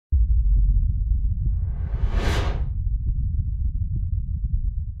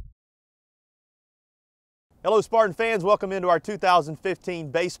Hello Spartan fans, welcome into our 2015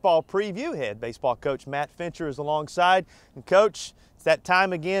 baseball preview. Head baseball coach Matt Fincher is alongside. And coach, it's that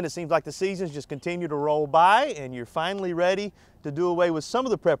time again. It seems like the seasons just continue to roll by and you're finally ready to do away with some of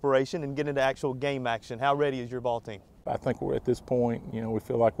the preparation and get into actual game action. How ready is your ball team? I think we're at this point, we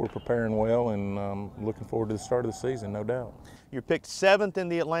feel like we're preparing well and looking forward to the start of the season, no doubt. You're picked 7th in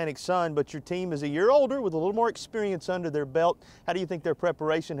the Atlantic Sun, but your team is a year older with a little more experience under their belt. How do you think their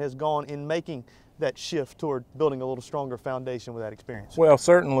preparation has gone in making that shift toward building a little stronger foundation with that experience? Well,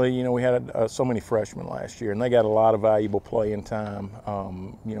 certainly, we had so many freshmen last year, and they got a lot of valuable playing time.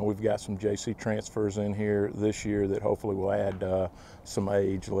 We've got some JC transfers in here this year that hopefully will add some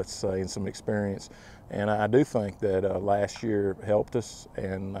age, let's say, and some experience. And I do think that last year helped us,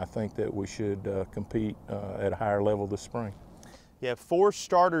 and I think that we should compete at a higher level this spring. You have 4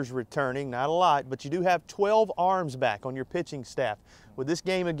 starters returning, not a lot, but you do have 12 arms back on your pitching staff. With this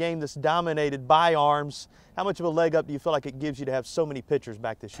game a game that's dominated by arms, how much of a leg up do you feel like it gives you to have so many pitchers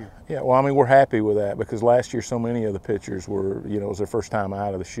back this year? Yeah, well, we're happy with that because last year so many of the pitchers were, it was their first time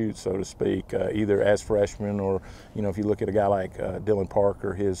out of the chute, so to speak, either as freshmen or, if you look at a guy like Dylan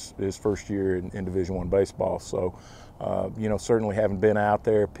Parker, his first year in Division I baseball. So, certainly having been out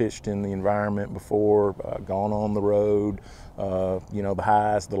there, pitched in the environment before, gone on the road, the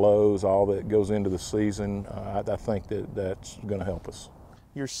highs, the lows, all that goes into the season, I think that's going to help us.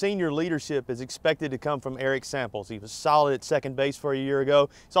 Your senior leadership is expected to come from Eric Samples. He was solid at second base for a year ago.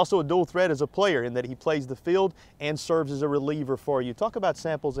 He's also a dual threat as a player in that he plays the field and serves as a reliever for you. Talk about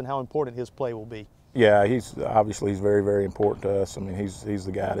Samples and how important his play will be. Yeah, he's very, very important to us. He's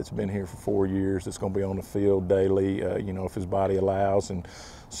the guy that's been here for 4 years. That's going to be on the field daily, if his body allows. And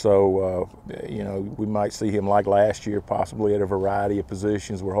so, we might see him like last year, possibly at a variety of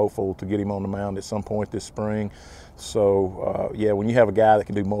positions. We're hopeful to get him on the mound at some point this spring. So, when you have a guy that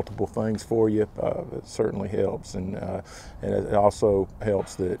can do multiple things for you, it certainly helps. And it also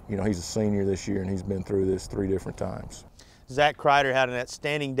helps that, he's a senior this year and he's been through this 3 different times. Zach Kreider had an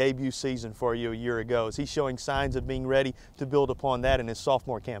outstanding debut season for you a year ago. Is he showing signs of being ready to build upon that in his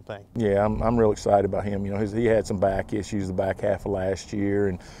sophomore campaign? Yeah, I'm real excited about him. He had some back issues the back half of last year,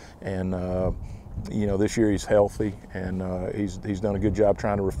 and this year he's healthy, and he's done a good job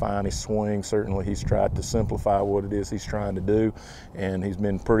trying to refine his swing. Certainly he's tried to simplify what it is he's trying to do, and he's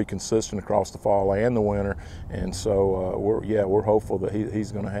been pretty consistent across the fall and the winter. And so we're hopeful that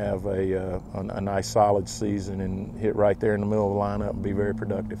he's going to have a nice solid season and hit right there in the middle of the lineup and be very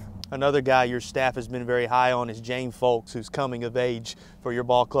productive. Another guy your staff has been very high on is James Folks, who's coming of age for your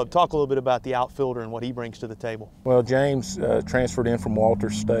ball club. Talk a little bit about the outfielder and what he brings to the table. Well, James transferred in from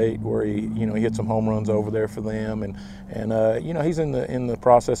Upstate, where he hit some home runs over there for them, and he's in the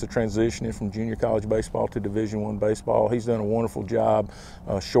process of transitioning from junior college baseball to Division I baseball. He's done a wonderful job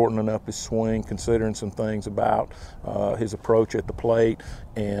shortening up his swing, considering some things about his approach at the plate,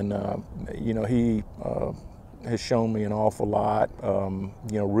 and he has shown me an awful lot.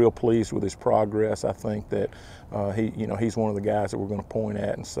 Real pleased with his progress. I think that he's one of the guys that we're going to point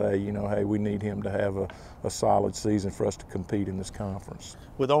at and say, hey, we need him to have a solid season for us to compete in this conference.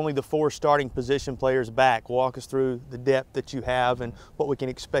 With only the 4 starting position players back, walk us through the depth that you have and what we can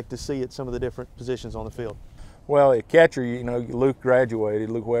expect to see at some of the different positions on the field. Well, at catcher, Luke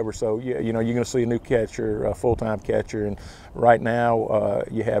graduated, Luke Weber, so you're going to see a new catcher, a full-time catcher, and right now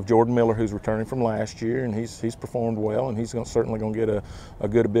you have Jordan Miller, who's returning from last year, and he's performed well, and he's certainly going to get a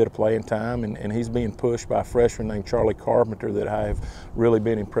good bit of playing time, and he's being pushed by a freshman named Charlie Carpenter that I have really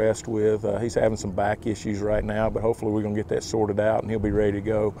been impressed with. He's having some back issues right now, but hopefully we're going to get that sorted out, and he'll be ready to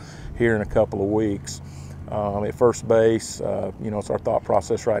go here in a couple of weeks. At first base, it's our thought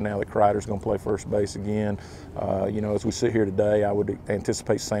process right now that Kreider's going to play first base again. As we sit here today, I would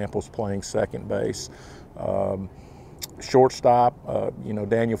anticipate Samples playing second base. Shortstop,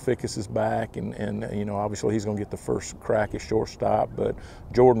 Daniel Fickus is back, and obviously he's going to get the first crack at shortstop. But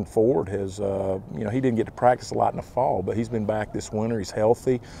Jordan Ford has, he didn't get to practice a lot in the fall, but he's been back this winter. He's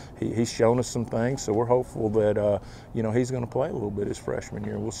healthy. He's shown us some things, so we're hopeful that he's going to play a little bit his freshman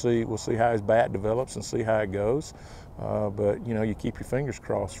year. We'll see how his bat develops and see how it goes. But you keep your fingers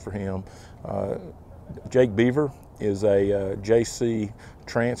crossed for him. Jake Beaver is a JC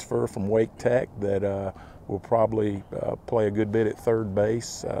transfer from Wake Tech that will probably play a good bit at third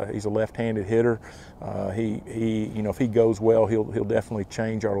base. He's a left-handed hitter. If he goes well, he'll definitely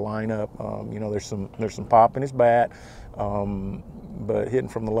change our lineup. There's some pop in his bat, but hitting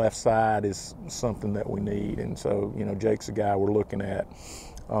from the left side is something that we need. And so, Jake's the guy we're looking at.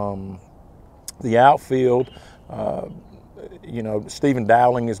 The outfield, you know, Stephen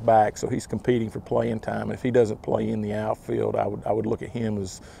Dowling is back, so he's competing for playing time. And if he doesn't play in the outfield, I would look at him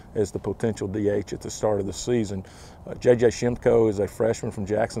as the potential DH at the start of the season. J.J. Shimko is a freshman from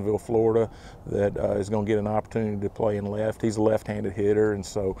Jacksonville, Florida, that is going to get an opportunity to play in left. He's a left-handed hitter, and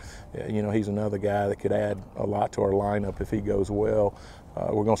so, you know, he's another guy that could add a lot to our lineup if he goes well.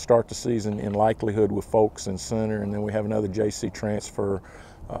 We're going to start the season in likelihood with Folks in center, and then we have another JC transfer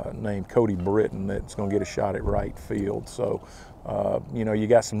named Cody Britton that's going to get a shot at right field. So, you know, you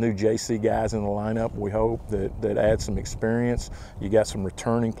got some new JC guys in the lineup, we hope, that add some experience. You got some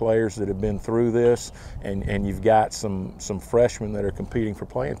returning players that have been through this, and you've got some freshmen that are competing for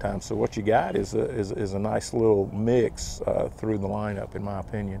playing time. So what you got is a nice little mix through the lineup, in my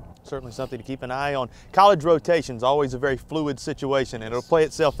opinion. Certainly something to keep an eye on. College rotation's always a very fluid situation, and it'll play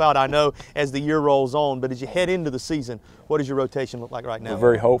itself out, I know, as the year rolls on. But as you head into the season, what does your rotation look like right now? We're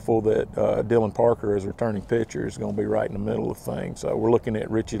very hopeful that Dylan Parker, as returning pitcher, is going to be right in the middle of things. We're looking at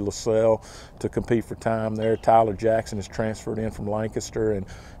Richie LaSalle to compete for time there. Tyler Jackson is transferred in from Lancaster, and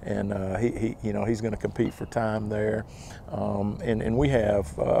he you know, he's going to compete for time there. And we have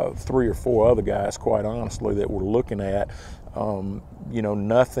 3 or 4 other guys, quite honestly, that we're looking at. You know,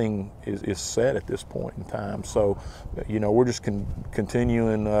 nothing is set at this point in time. So, you know, we're just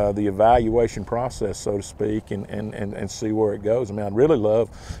continuing the evaluation process, so to speak, and see where it goes. I mean, I'd really love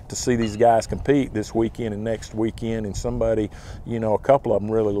to see these guys compete this weekend and next weekend, and somebody, you know, a couple of them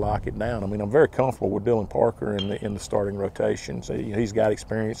really lock it down. I mean, I'm very comfortable with Dylan Parker in the starting rotation. So, you know, he's got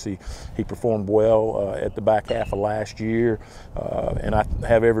experience. He performed well at the back half of last year, and I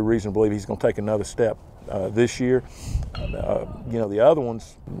have every reason to believe he's going to take another step this year. You know, the other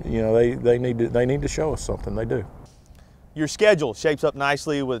ones, you know, they need to show us something. They do. Your schedule shapes up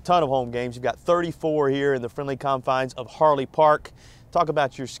nicely with a ton of home games. You've got 34 here in the friendly confines of Harley Park. Talk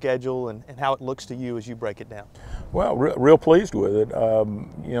about your schedule and how it looks to you as you break it down. Well, real pleased with it.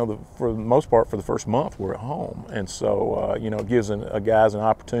 You know, for the most part, for the first month, we're at home. And so, you know, it gives guys an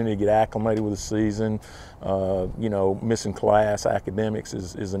opportunity to get acclimated with the season. You know, missing class, academics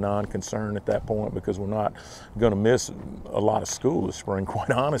is a non-concern at that point, because we're not going to miss a lot of school this spring,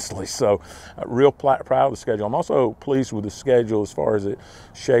 quite honestly. So, real proud of the schedule. I'm also pleased with the schedule as far as it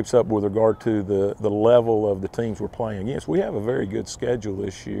shapes up with regard to the level of the teams we're playing against. We have a very good schedule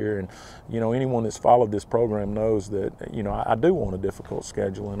this year, and, you know, anyone that's followed this program knows that, you know, I do want a difficult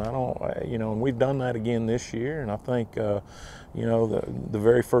schedule, and I don't, you know, and we've done that again this year. And I think, you know, the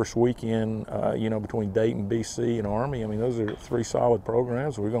very first weekend, you know, between Dayton, BC, and Army, I mean, those are 3 solid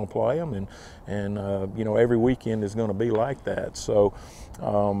programs. We're going to play them, and you know, every weekend is going to be like that. So,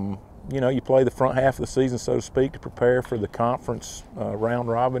 you know, you play the front half of the season, so to speak, to prepare for the conference round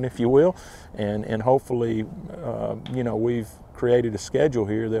robin, if you will, and hopefully, you know, we've created a schedule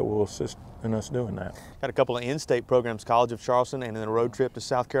here that will assist in us doing that. Got a couple of in-state programs, College of Charleston, and then a road trip to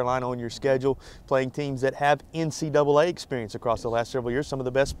South Carolina on your schedule, playing teams that have NCAA experience across the last several years, some of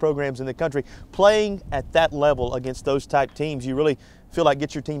the best programs in the country. Playing at that level against those type teams, you really feel like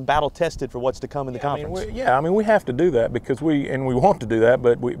get your team battle tested for what's to come in the conference. I mean, we have to do that because we want to do that,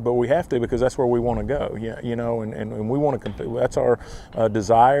 but we have to because that's where we want to go. Yeah, you know, and we want to compete. That's our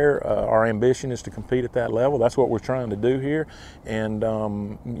desire. Our ambition is to compete at that level. That's what we're trying to do here. And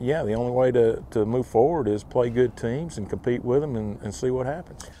yeah, the only way to move forward is play good teams and compete with them and see what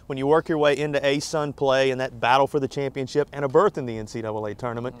happens. When you work your way into ASUN play and that battle for the championship and a berth in the NCAA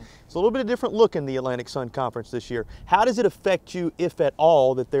tournament, it's a little bit of a different look in the Atlantic Sun Conference this year. How does it affect you, if at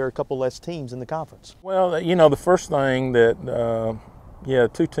all, that there are a couple less teams in the conference? Well, you know, the first thing that, yeah,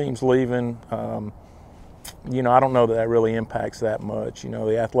 2 teams leaving, you know, I don't know that really impacts that much. You know,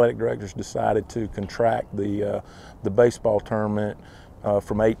 the athletic directors decided to contract the baseball tournament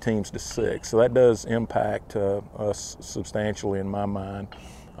from 8 teams to 6, so that does impact us substantially in my mind.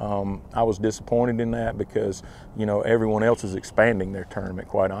 I was disappointed in that because, you know, everyone else is expanding their tournament,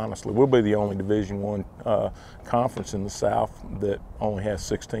 quite honestly. We'll be the only Division I conference in the South that only has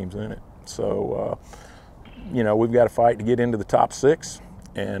 6 teams in it. So, you know, we've got to fight to get into the top 6,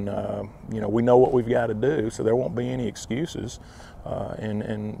 and, you know, we know what we've got to do, so there won't be any excuses,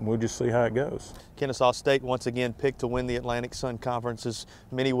 and we'll just see how it goes. Kennesaw State once again picked to win the Atlantic Sun Conference, as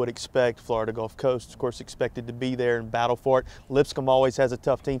many would expect. Florida Gulf Coast, of course, expected to be there and battle for it. Lipscomb always has a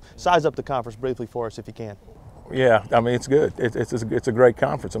tough team. Size up the conference briefly for us if you can. Yeah, I mean, it's good. It's a great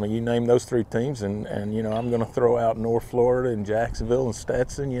conference. I mean, you name those 3 teams, and you know, I'm going to throw out North Florida and Jacksonville and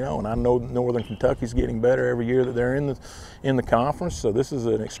Stetson, you know, and I know Northern Kentucky's getting better every year that they're in the conference. So this is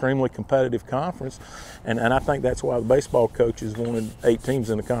an extremely competitive conference, and I think that's why the baseball coaches wanted 8 teams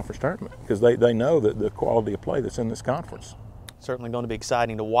in the conference tournament, because they know that the quality of play that's in this conference. Certainly going to be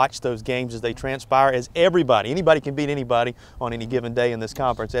exciting to watch those games as they transpire, as anybody can beat anybody on any given day in this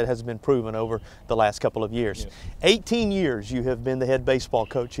conference. That has been proven over the last couple of years. 18 years you have been the head baseball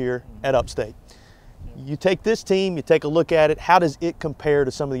coach here at Upstate. You take this team, you take a look at it, how does it compare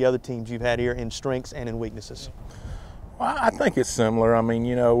to some of the other teams you've had here in strengths and in weaknesses? Well, I think it's similar. I mean,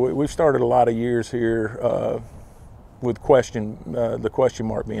 you know, we've started a lot of years here with the question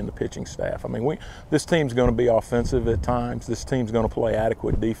mark being the pitching staff. I mean, this team's going to be offensive at times. This team's going to play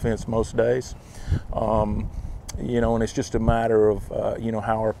adequate defense most days. You know, and it's just a matter of, you know,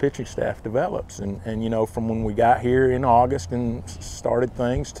 how our pitching staff develops. And, you know, from when we got here in August and started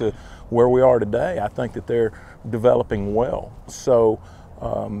things to where we are today, I think that they're developing well. So,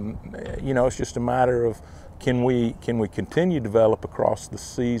 you know, it's just a matter of, can we continue to develop across the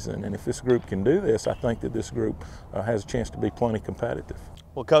season? And if this group can do this, I think that this group has a chance to be plenty competitive.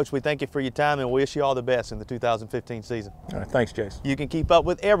 Well, Coach, we thank you for your time and wish you all the best in the 2015 season. All right, thanks, Jason. You can keep up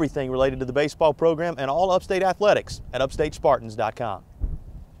with everything related to the baseball program and all Upstate athletics at upstatespartans.com.